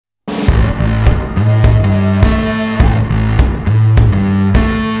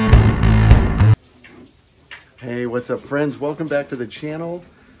What's up, friends? Welcome back to the channel.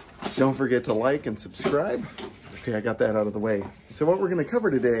 Don't forget to like and subscribe. Okay, I got that out of the way. So what we're going to cover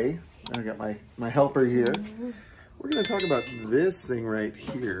today, I got my helper here. We're going to talk about this thing right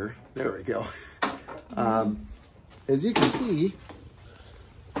here. There we go. As you can see,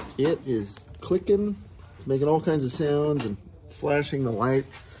 it is clicking, making all kinds of sounds and flashing the light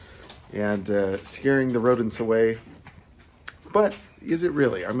and scaring the rodents away. But is it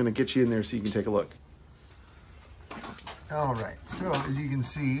really? I'm going to get you in there so you can take a look. All right, so as you can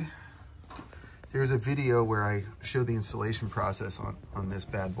see, there's a video where I show the installation process on this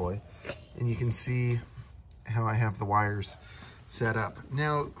bad boy, and you can see how I have the wires set up.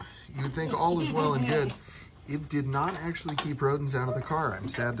 Now, you would think all is well and good. It did not actually keep rodents out of the car, I'm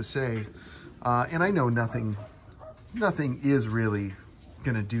sad to say. And I know nothing is really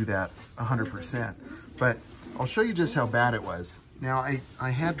gonna do that 100%, but I'll show you just how bad it was. Now, I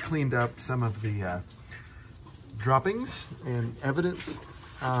had cleaned up some of the droppings and evidence,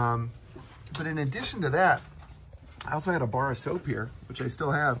 but in addition to that, I also had a bar of soap here, which I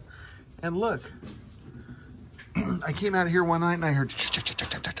still have. And look, I came out of here one night and I heard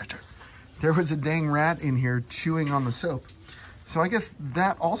there was a dang rat in here chewing on the soap. So I guess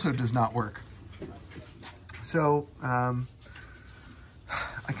that also does not work. So I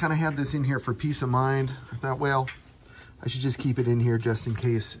kind of had this in here for peace of mind. I thought, well, I should just keep it in here just in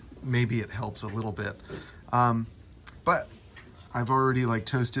case maybe it helps a little bit. But I've already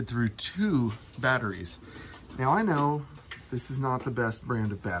toasted through 2 batteries. Now I know this is not the best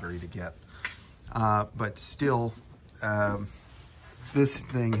brand of battery to get, but still, this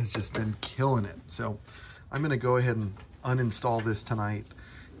thing has just been killing it. So I'm gonna go ahead and uninstall this tonight,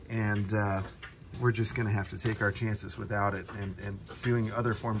 and we're just gonna have to take our chances without it and doing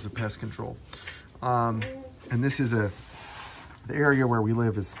other forms of pest control. And this is the area where we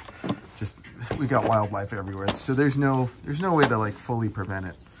live is just, we got wildlife everywhere. So there's no way to fully prevent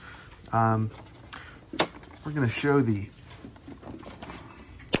it. We're gonna show there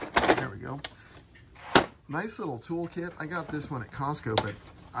we go. Nice little toolkit. I got this one at Costco, but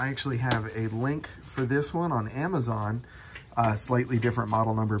I actually have a link for this one on Amazon. Slightly different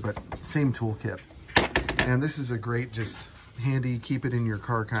model number, but same toolkit. And this is a great, just handy, keep it in your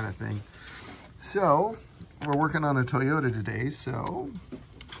car kind of thing. So we're working on a Toyota today, so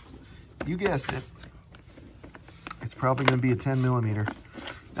you guessed it. It's probably going to be a 10 millimeter.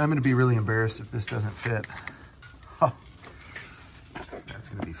 I'm going to be really embarrassed if this doesn't fit. Oh, that's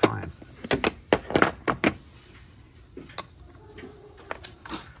going to be fine.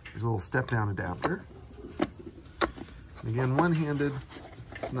 There's a little step-down adapter. And again, one-handed,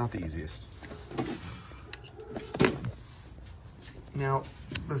 not the easiest. Now,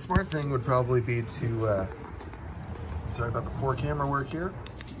 the smart thing would probably be to, sorry about the poor camera work here.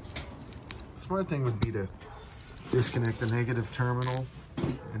 The smart thing would be to disconnect the negative terminal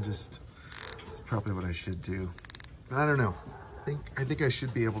and just, that's probably what I should do. I don't know. I think I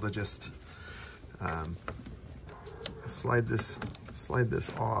should be able to just slide this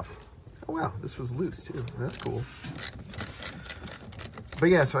off. Oh wow, this was loose too. That's cool. But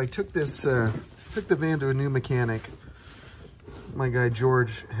yeah, so I took this, took the van to a new mechanic. My guy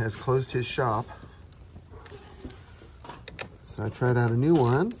George has closed his shop, so I tried out a new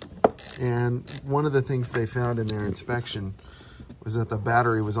one. And one of the things they found in their inspection was that the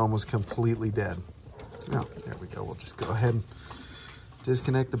battery was almost completely dead. Well, there we go. We'll just go ahead and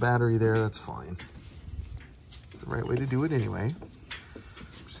disconnect the battery there. That's fine. It's the right way to do it anyway.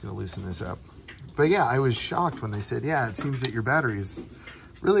 I'm just going to loosen this up. But yeah, I was shocked when they said, yeah, it seems that your battery is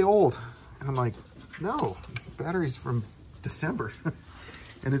really old. And I'm like, no, the battery's from December.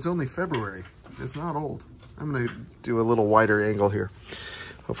 And it's only February. It's not old. I'm going to do a little wider angle here.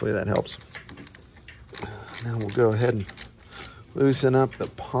 Hopefully that helps. Now we'll go ahead and loosen up the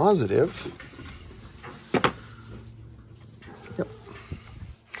positive. Yep.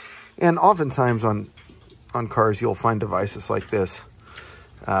 And oftentimes on cars, you'll find devices like this.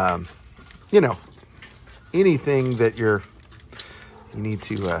 You know, anything that you need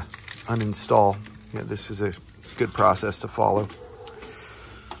to uninstall, this is a good process to follow.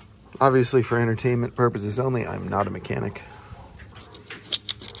 Obviously, for entertainment purposes only, I'm not a mechanic.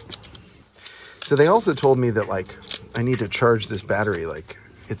 So they also told me that I need to charge this battery like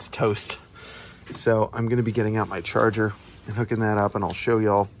it's toast. So I'm going to be getting out my charger and hooking that up, and I'll show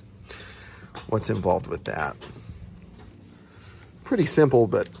y'all what's involved with that. Pretty simple,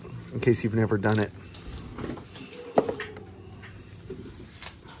 but in case you've never done it.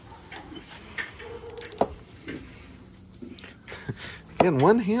 Again,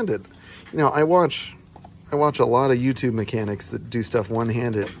 one-handed. You know, I watch a lot of YouTube mechanics that do stuff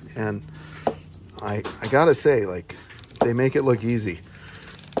one-handed, and I gotta say, like, they make it look easy.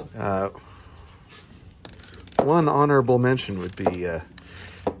 One honorable mention would be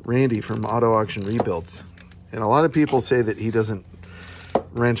Randy from Auto Auction Rebuilds. And a lot of people say that he doesn't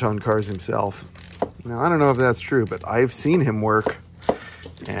wrench on cars himself. Now, I don't know if that's true, but I've seen him work,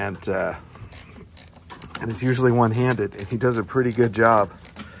 and it's usually one-handed, and he does a pretty good job.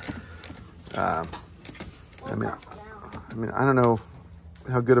 I mean, I don't know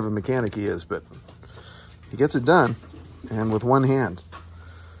how good of a mechanic he is, but he gets it done, and with one hand.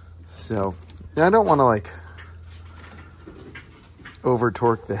 So, yeah, I don't want to like over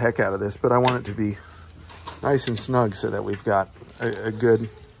torque the heck out of this, but I want it to be nice and snug so that we've got a good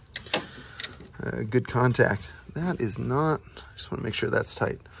contact. That is not, I just want to make sure that's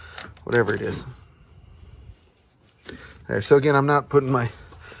tight, whatever it is. There, so again, I'm not putting my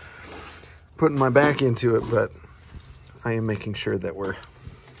back into it, but I am making sure that we're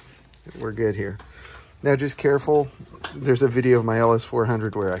good here. Now, just careful. There's a video of my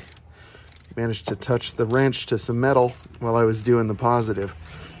LS400 where I managed to touch the wrench to some metal while I was doing the positive.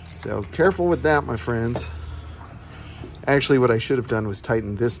 So careful with that, my friends. Actually, what I should have done was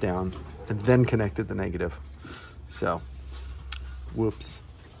tighten this down and then connected the negative. So, whoops.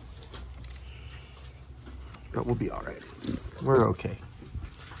 But we'll be all right. We're okay.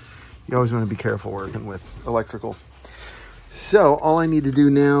 You always want to be careful working with electrical. So all I need to do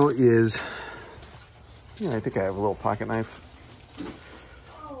now is, I think I have a little pocket knife.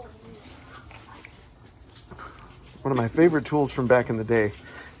 One of my favorite tools from back in the day.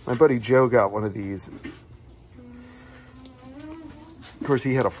 My buddy Joe got one of these. Of course,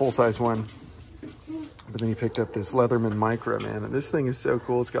 he had a full-size one, but then he picked up this Leatherman Micra, man, and this thing is so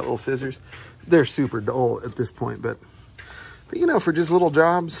cool. It's got little scissors. They're super dull at this point, but you know, for just little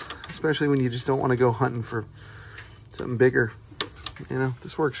jobs, especially when you just don't want to go hunting for something bigger, you know,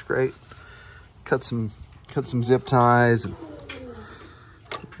 this works great. Cut some zip ties and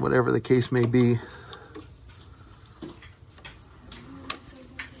whatever the case may be.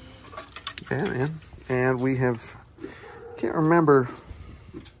 Yeah, man. And we have, can't remember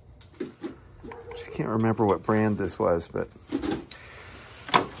what brand this was, but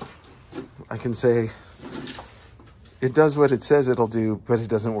I can say it does what it says it'll do, but it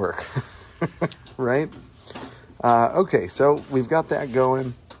doesn't work. Right? Okay, so we've got that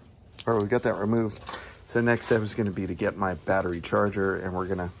going, or we've got that removed. So next step is going to be to get my battery charger, and we're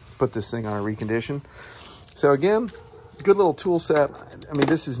going to put this thing on a recondition. So again, good little tool set. I mean,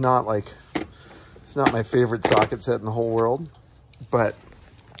 this is not like, it's not my favorite socket set in the whole world, but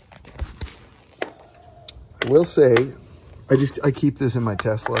I will say, I keep this in my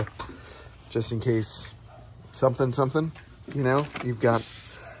Tesla just in case something, you know, you've got,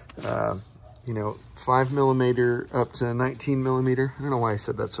 you know, 5mm up to 19mm. I don't know why I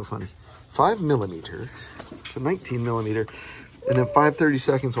said that so funny. 5mm to 19mm, and then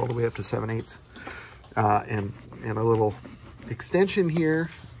 5/32 all the way up to 7/8, and a little extension here,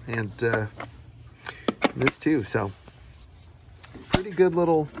 and this too. So pretty good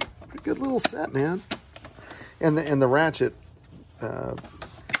little set, man. And the ratchet,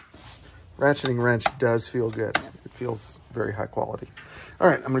 ratcheting wrench does feel good. It feels very high quality. All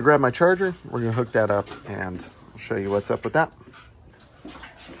right, I'm gonna grab my charger. We're gonna hook that up, and I'll show you what's up with that.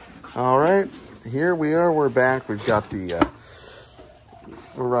 All right, here we are. We're back. We've got the,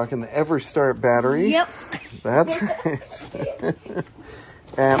 we're rocking the EverStart battery. Yep. That's right.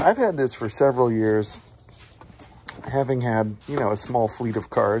 And I've had this for several years, having had, you know, a small fleet of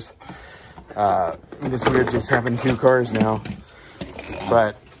cars. It's weird just having 2 cars now,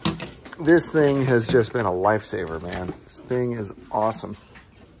 but this thing has just been a lifesaver, man. This thing is awesome.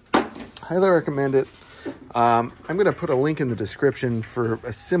 Highly recommend it. I'm going to put a link in the description for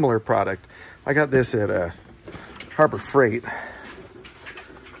a similar product. I got this at Harbor Freight.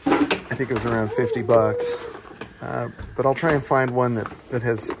 I think it was around 50 bucks. But I'll try and find one that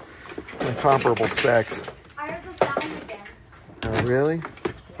has comparable specs. I heard the sound again. Oh, really?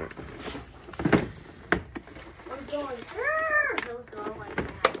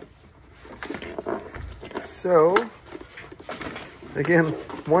 So, again,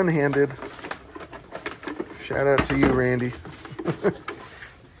 one-handed. Shout out to you, Randy.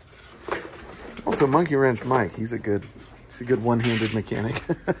 Also, Monkey Wrench Mike, he's a good one-handed mechanic.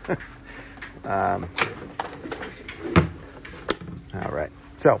 All right,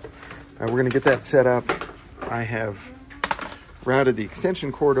 so we're gonna get that set up. I have routed the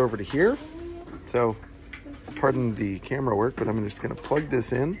extension cord over to here. So, pardon the camera work, but I'm just gonna plug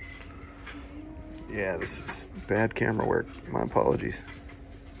this in. Yeah, this is bad camera work. My apologies.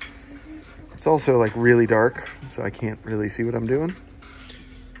 It's also like really dark, so I can't really see what I'm doing.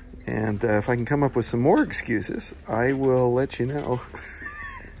 And if I can come up with some more excuses, I will let you know.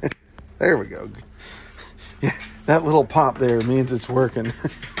 There we go. Yeah, that little pop there means it's working.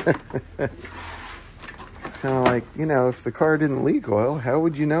 It's kind of like, you know, if the car didn't leak oil, how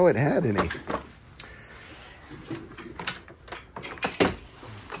would you know it had any?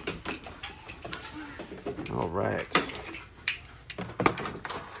 All right.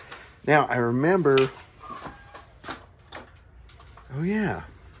 Now, I remember... Oh, yeah.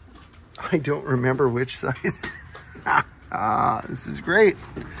 I don't remember which side. This is great.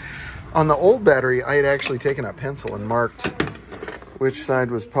 On the old battery, I had actually taken a pencil and marked which side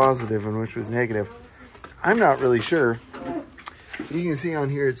was positive and which was negative. I'm not really sure. You can see on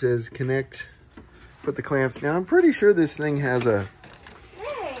here it says connect, put the clamps. Now, I'm pretty sure this thing has a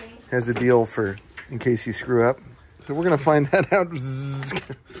deal for in case you screw up. So we're going to find that out.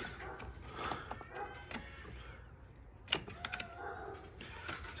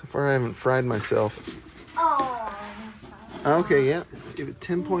 So far, I haven't fried myself. Okay, yeah. It's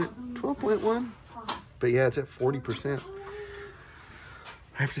 12.1. But yeah, it's at 40%.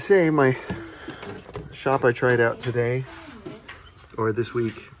 I have to say, my shop I tried out today, or this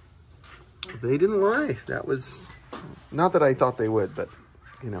week, they didn't lie. That was, not that I thought they would, but,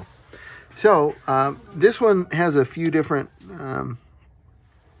 you know. So, this one has a few different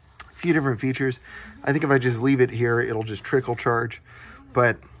features. I think if I just leave it here, it'll just trickle charge.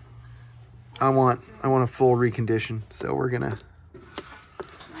 But I want a full recondition, so we're gonna.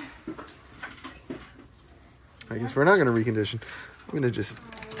 I guess we're not gonna recondition. I'm gonna just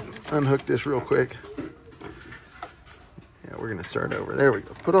unhook this real quick. Yeah, we're gonna start over. There we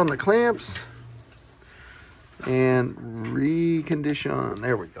go. Put on the clamps and recondition.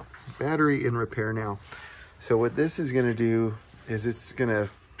 There we go. Battery in repair now. So what this is gonna do is it's gonna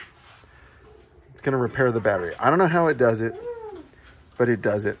repair the battery. I don't know how it does it, but it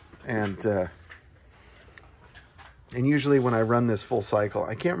does it. And usually when I run this full cycle,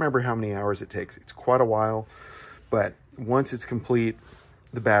 I can't remember how many hours it takes. It's quite a while, but once it's complete,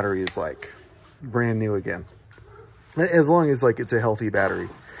 the battery is like brand new again. As long as like it's a healthy battery.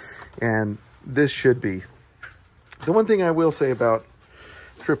 And this should be. The one thing I will say about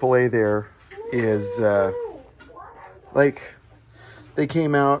AAA there is like they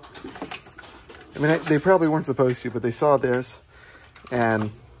came out, I mean, they probably weren't supposed to, but they saw this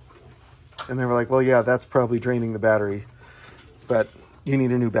and they were like, well, yeah, that's probably draining the battery, but you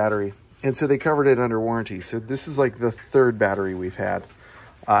need a new battery. And so they covered it under warranty. So this is like the third battery we've had.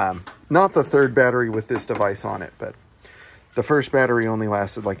 Not the third battery with this device on it, but the first battery only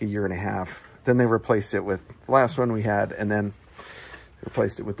lasted like 1.5 years. Then they replaced it with the last one we had, and then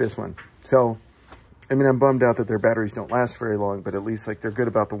replaced it with this one. So, I mean, I'm bummed out that their batteries don't last very long, but at least like they're good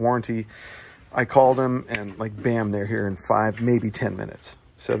about the warranty. I called them and like, bam, they're here in 5, maybe 10 minutes.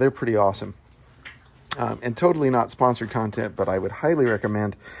 So they're pretty awesome. And totally not sponsored content, but I would highly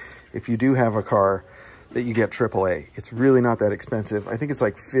recommend if you do have a car that you get AAA. It's really not that expensive. I think it's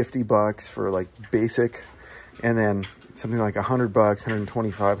like $50 for like basic, and then something like $100,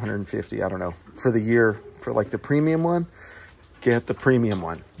 125, 150, I don't know, for the year for like the premium one. Get the premium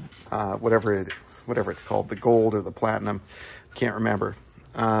one, whatever it's called, the gold or the platinum, can't remember.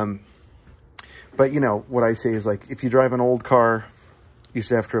 But you know what I say is like, if you drive an old car, you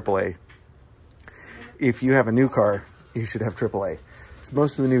should have AAA. If you have a new car, you should have AAA. So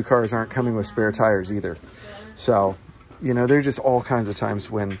most of the new cars aren't coming with spare tires either. So, you know, there are just all kinds of times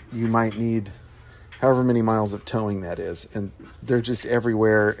when you might need however many miles of towing that is. And they're just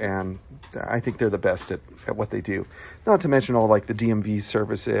everywhere, and I think they're the best at what they do. Not to mention all like the DMV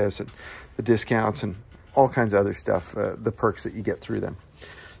services and the discounts and all kinds of other stuff, the perks that you get through them.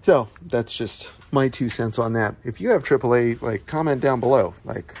 So that's just my 2 cents on that. If you have AAA, like, comment down below.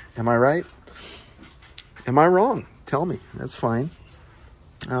 Like, am I right? Am I wrong? Tell me. That's fine.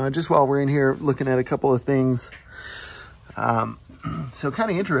 Just while we're in here looking at a couple of things. So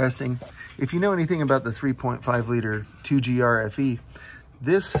kind of interesting. If you know anything about the 3.5 liter 2G RFE,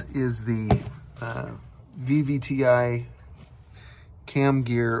 this is the VVTi cam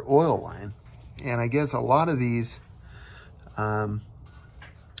gear oil line. And I guess a lot of these, that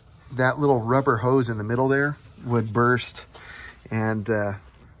little rubber hose in the middle there would burst and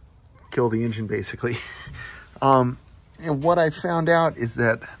kill the engine basically. And what I found out is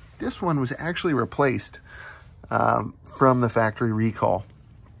that this one was actually replaced from the factory recall.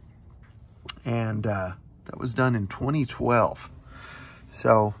 And that was done in 2012.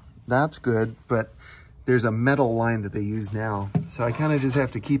 So that's good, but there's a metal line that they use now. So I kind of just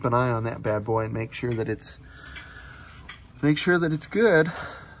have to keep an eye on that bad boy and make sure that it's good.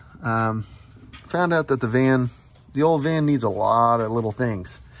 Found out that the old van needs a lot of little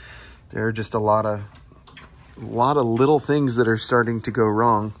things. There are just a lot of little things that are starting to go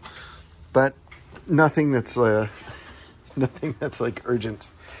wrong, but nothing that's nothing that's like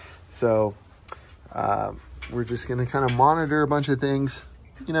urgent. So we're just going to kind of monitor a bunch of things,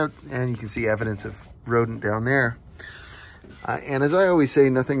 you know, and you can see evidence of rodent down there. And as I always say,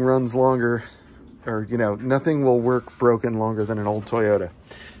 nothing runs longer, or, you know, nothing will work broken longer than an old Toyota.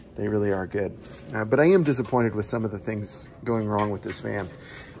 They really are good. But I am disappointed with some of the things going wrong with this van.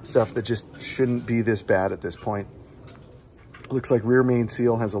 Stuff that just shouldn't be this bad at this point. Looks like rear main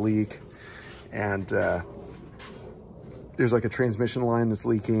seal has a leak, and there's like a transmission line that's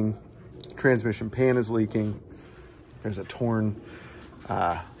leaking. Transmission pan is leaking. There's a torn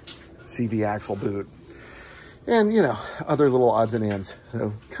CV axle boot. And, you know, other little odds and ends.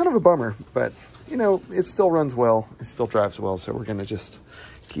 So kind of a bummer, but, you know, it still runs well. It still drives well, so we're going to just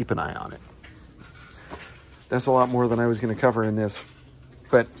keep an eye on it. That's a lot more than I was going to cover in this.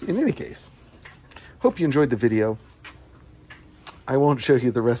 But in any case, hope you enjoyed the video. I won't show you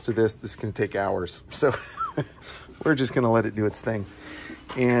the rest of this. This is going to take hours. So we're just going to let it do its thing.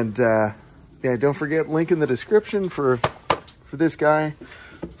 And yeah, don't forget, link in the description for this guy.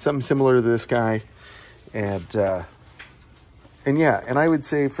 Something similar to this guy. And yeah, and I would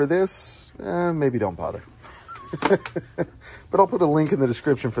say for this, maybe don't bother. But I'll put a link in the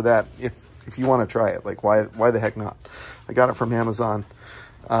description for that if you want to try it. Like, why the heck not? I got it from Amazon.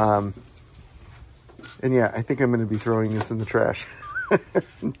 And yeah, I think I'm going to be throwing this in the trash,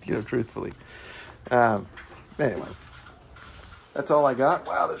 you know, truthfully. Anyway, that's all I got.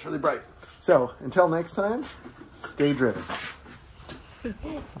 Wow, that's really bright. So until next time, stay driven.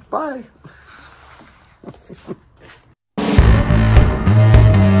 Bye.